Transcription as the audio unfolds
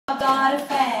got a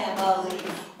family.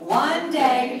 One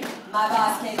day, my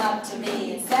boss came up to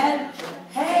me and said,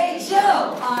 "Hey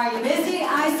Joe, are you busy?"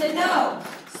 I said no.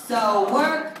 So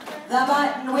work the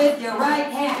button with your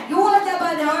right hand. You work that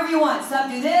button however you want.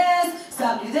 Some do this,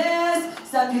 some do this,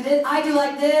 some do this. I do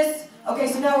like this.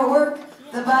 Okay, so now we'll work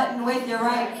the button with your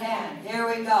right hand. Here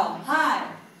we go. Hi,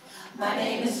 my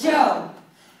name is Joe,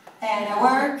 and I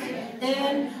work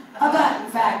in a button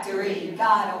factory.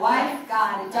 Got a wife,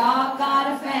 got a dog,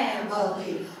 got a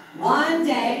family. One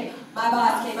day, my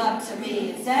boss came up to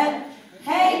me and said,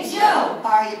 "Hey Joe,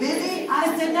 are you busy?" I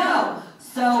said no.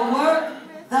 So work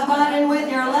the button with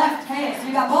your left hand. So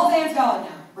you got both hands going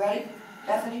now. Ready?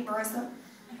 Bethany, Marissa?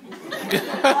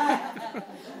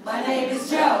 My name is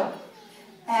Joe,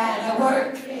 and I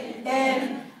work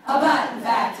in a button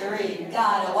factory.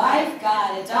 Got a wife,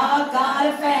 got a dog, got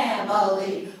a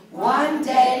family. One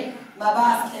day, my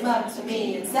boss came up to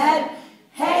me and said,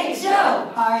 "Hey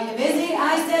Joe, are you busy?"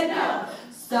 I said no.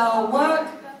 So work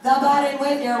the button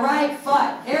with your right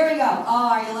foot. Here we go. Oh,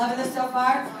 are you loving this so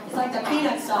far? It's like the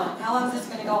Peanuts song. How long is this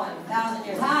going to go on? 1,000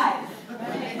 years. Hi,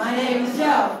 my name is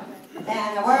Joe,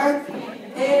 and I work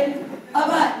in a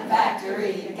button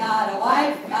factory. Got a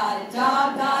wife, got a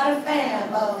dog, got a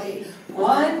family.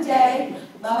 One day,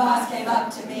 my boss came up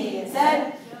to me and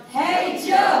said, "Hey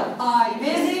Joe, are you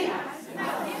busy?"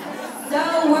 So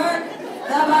work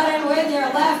the button with your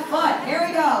left foot. Here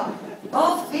we go.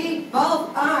 Both feet,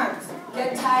 both arms.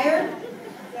 Get tired?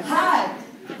 Hi,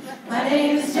 my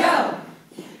name is Joe,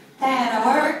 and I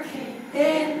work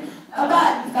in a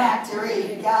button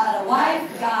factory. Got a wife,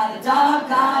 got a dog,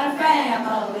 got a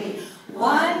family.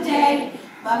 One day,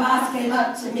 my boss came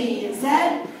up to me and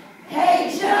said,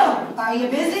 "Hey Joe, are you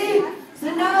busy?" I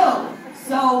said no.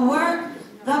 So work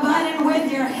the button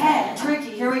with your head.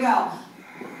 Tricky, here we go.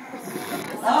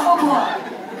 Oh boy.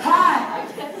 Hi,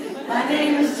 my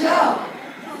name is Joe,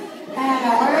 and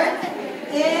I work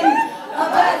in a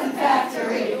button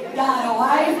factory. Got a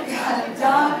wife, got a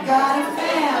dog, got a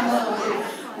family.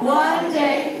 One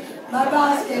day, my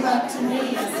boss came up to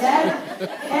me and said,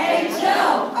 "Hey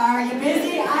Joe, are you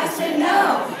busy?" I said no.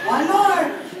 One more.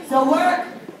 So work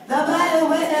the button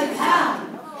with a pound.